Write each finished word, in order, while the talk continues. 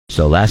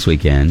So last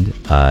weekend,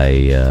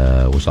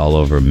 I was all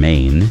over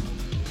Maine,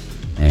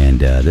 and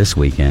this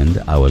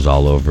weekend, I was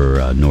all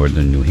over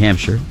northern New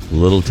Hampshire,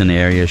 Littleton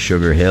area,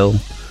 Sugar Hill,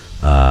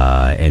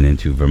 and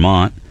into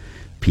Vermont,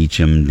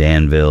 Peacham,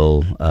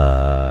 Danville,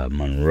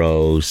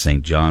 Monroe,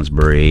 St.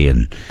 Johnsbury,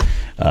 and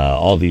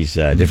all these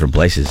different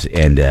places.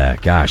 And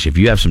gosh, if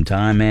you have some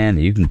time, man,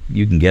 you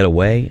can get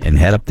away and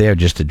head up there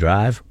just to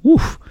drive.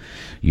 Woof.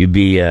 You'd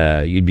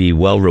be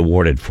well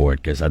rewarded for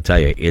it, because I'll tell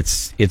you,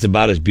 it's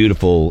about as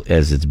beautiful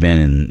as it's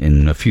been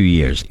in a few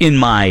years, in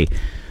my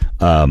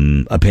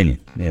opinion.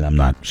 And I'm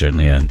not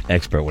certainly an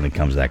expert when it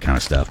comes to that kind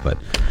of stuff, but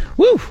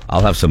woo,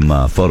 I'll have some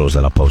photos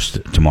that I'll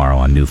post tomorrow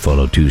on New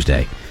Photo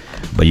Tuesday.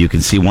 But you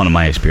can see one of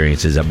my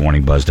experiences at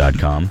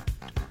morningbuzz.com.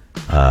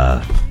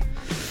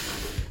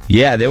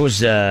 Yeah, I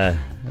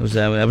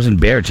was in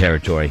bear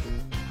territory.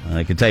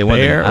 I can tell you one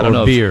thing. Bear I don't or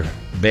know beer?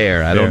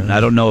 Bear. I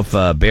don't know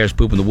if bears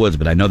poop in the woods,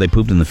 but I know they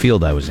pooped in the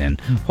field I was in.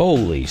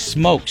 Holy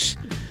smokes!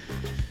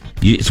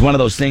 It's one of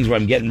those things where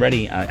I'm getting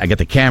ready. I got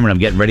the camera. I'm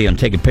getting ready. I'm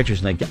taking pictures,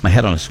 and I get my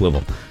head on a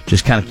swivel.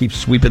 Just kind of keep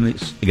sweeping. You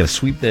got to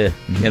sweep the,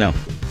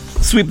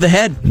 Sweep the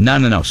head.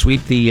 No.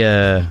 Sweep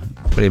the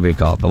whatever you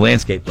call it, the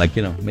landscape. Like,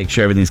 make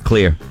sure everything's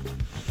clear.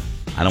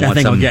 I don't want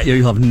think some. I'll get you.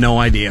 You'll have no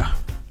idea.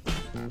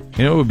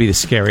 You know what would be the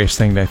scariest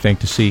thing, I think,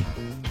 to see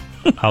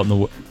out in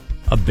the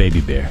a baby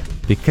bear?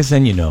 Because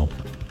then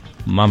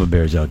Mama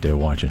Bear's out there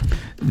watching.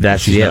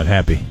 She's not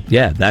happy.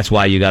 Yeah, that's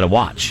why you got to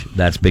watch.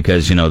 That's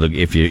because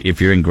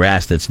if you're in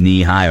grass that's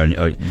knee high,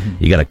 or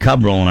you got a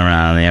cub rolling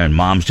around there and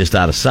Mom's just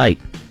out of sight,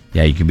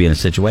 yeah, you could be in a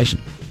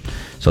situation.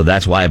 So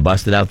that's why I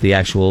busted out the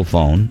actual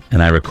phone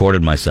and I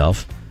recorded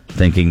myself,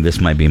 thinking this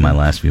might be my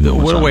last few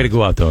moments. What a way to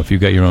go out, though! If you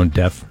got your own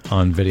death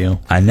on video.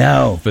 I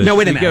know. No,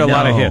 wait a minute. You get a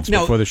lot of No. hits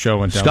before the show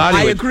went down.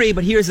 I agree,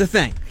 but here's the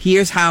thing.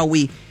 Here's how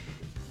we.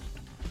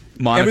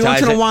 Every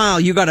once in a while,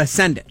 you got to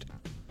send it.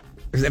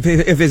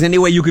 If there's any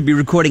way you could be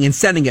recording and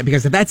sending it,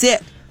 because if that's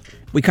it,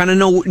 we kind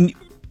of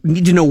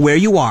need to know where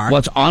you are. Well,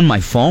 it's on my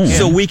phone,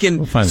 so we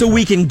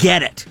can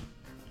get it,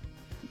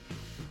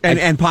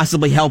 and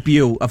possibly help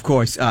you, of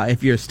course,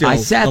 if you're still alive.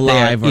 I sat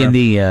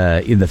there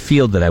in the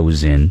field that I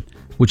was in,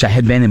 which I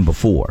had been in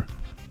before,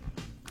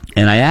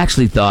 and I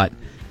actually thought,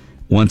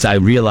 once I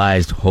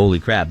realized, holy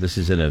crap, this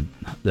is in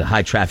the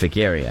high traffic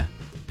area,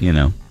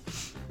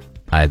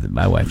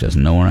 my wife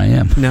doesn't know where I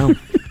am. No.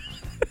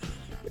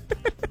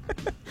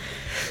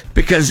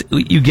 Because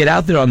you get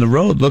out there on the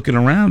road looking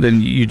around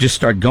and you just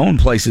start going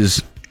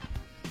places.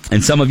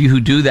 And some of you who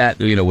do that,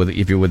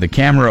 if you're with a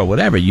camera or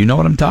whatever, you know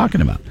what I'm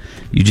talking about.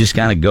 You just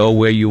kind of go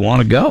where you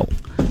want to go.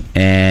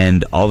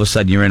 And all of a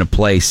sudden you're in a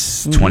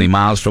place 20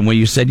 miles from where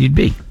you said you'd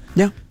be.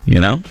 Yeah.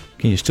 Can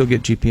you still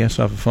get GPS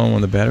off a phone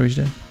when the battery's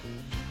dead?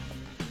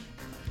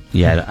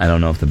 Yeah, I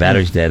don't know if the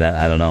battery's dead.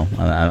 I don't know.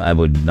 I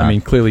would not. I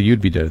mean, clearly you'd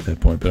be dead at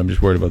that point, but I'm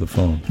just worried about the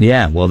phone.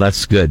 Yeah, well,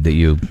 that's good that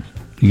you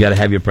got to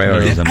have your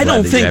priorities. I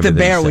don't think the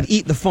bear would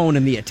eat the phone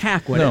in the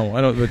attack, would it? No,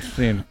 I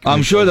don't.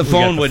 I'm sure the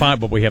phone would.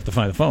 But we have to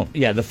find the phone.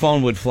 Yeah, the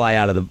phone would fly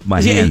out of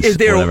my hands. Is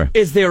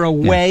there a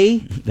way?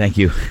 Thank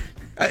you.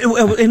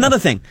 Another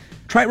thing,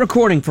 try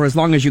recording for as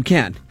long as you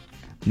can.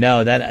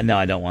 No,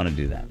 I don't want to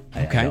do that.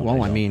 Okay, I don't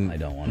want to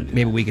do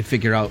maybe we could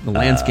figure out the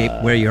landscape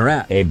where you're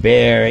at. A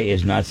bear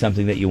is not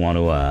something that you want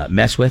to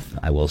mess with.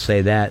 I will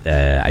say that.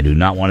 I do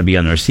not want to be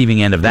on the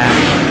receiving end of that.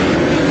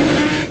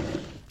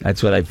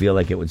 That's what I feel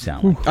like it would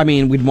sound like. I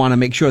mean, we'd want to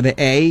make sure that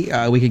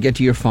we could get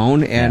to your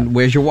phone, and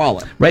where's your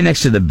wallet? Right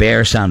next to the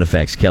bear sound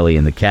effects, Kelly,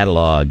 in the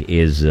catalog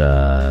is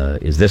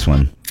this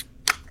one.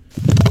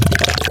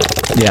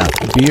 Yeah,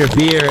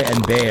 beer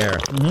and bear,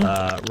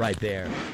 right there.